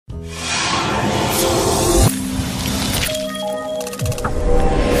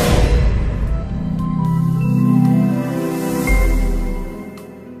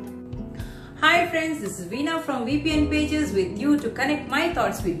VPN pages with you to connect my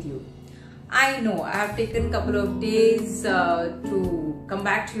thoughts with you. I know I have taken a couple of days to come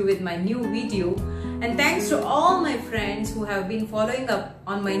back to you with my new video, and thanks to all my friends who have been following up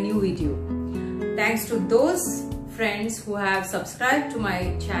on my new video. Thanks to those friends who have subscribed to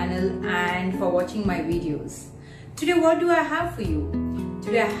my channel and for watching my videos. Today what do I have for you?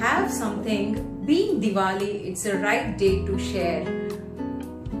 Today I have something. Being Diwali, it's a right day to share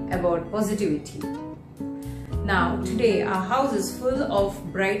about positivity. Now today our house is full of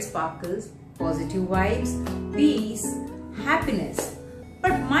bright sparkles, positive vibes, peace, happiness.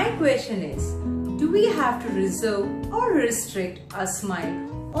 But my question is, do we have to reserve or restrict our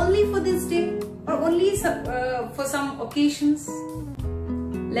smile only for this day or only for some occasions?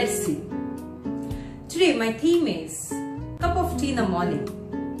 Let's see. Today my theme is cup of tea in the morning.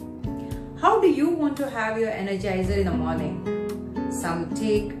 How do you want to have your energizer in the morning? Some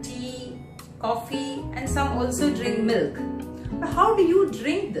take tea, coffee, and some also drink milk. But how do you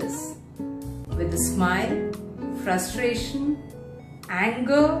drink this? With a smile, frustration,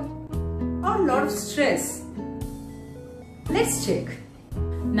 anger, or a lot of stress? Let's check.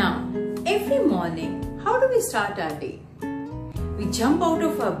 Now, every morning, how do we start our day? We jump out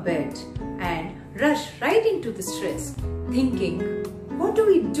of our bed and rush right into the stress, thinking, what do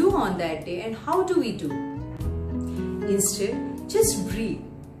we do on that day and how do we do? Instead, just breathe.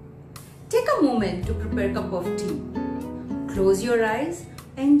 Take a moment to prepare a cup of tea. Close your eyes,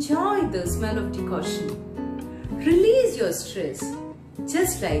 enjoy the smell of decoction. Release your stress,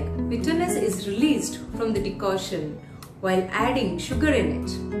 just like bitterness is released from the decoction while adding sugar in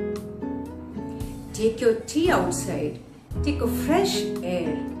it. Take your tea outside, take a fresh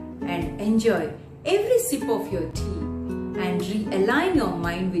air and enjoy every sip of your tea and realign your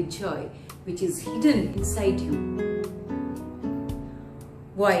mind with joy which is hidden inside you.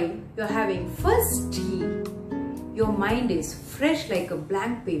 While you're having first tea, your mind is fresh like a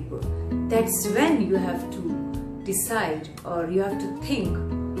blank paper. That's when you have to decide or you have to think,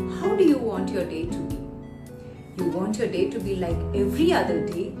 how do you want your day to be? You want your day to be like every other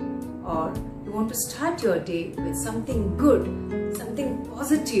day, or you want to start your day with something good, something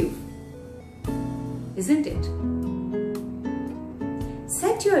positive, isn't it?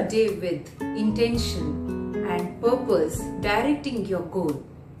 Set your day with intention and purpose directing your goal.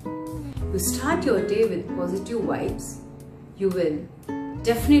 You start your day with positive vibes, you will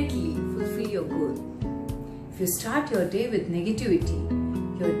definitely fulfill your goal. If you start your day with negativity,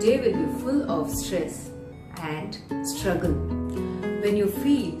 your day will be full of stress and struggle. When you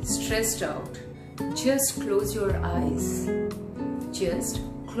feel stressed out, just close your eyes. Just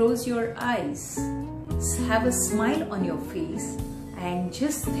close your eyes. Have a smile on your face and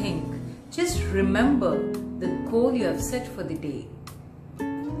just think, just remember the goal you have set for the day.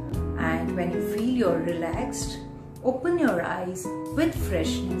 And when you feel you're relaxed, open your eyes with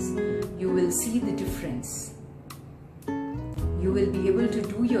freshness. You will see the difference. You will be able to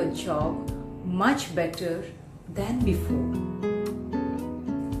do your job much better than before.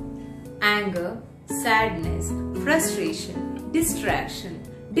 Anger, sadness, frustration, distraction,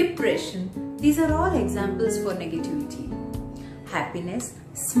 depression, these are all examples for negativity. Happiness,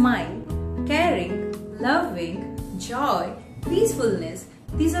 smile, caring, loving, joy, peacefulness,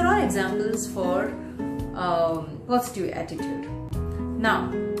 these are all examples for positive attitude.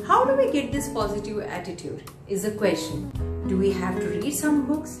 Now, how do we get this positive attitude is the question. Do we have to read some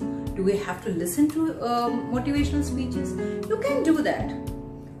books? Do we have to listen to motivational speeches? You can do that.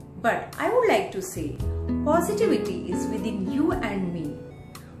 But I would like to say, positivity is within you and me.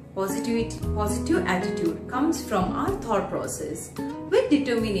 Positive attitude comes from our thought process with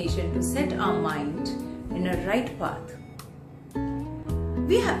determination to set our mind in a right path.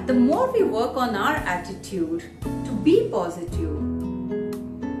 The more we work on our attitude to be positive,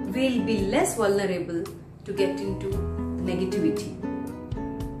 we'll be less vulnerable to get into negativity.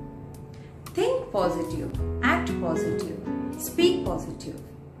 Think positive, act positive, speak positive.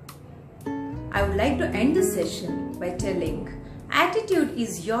 I would like to end this session by telling, attitude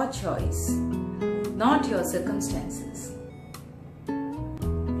is your choice, not your circumstances.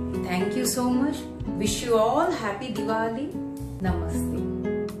 Thank you so much. Wish you all happy Diwali. Namaste.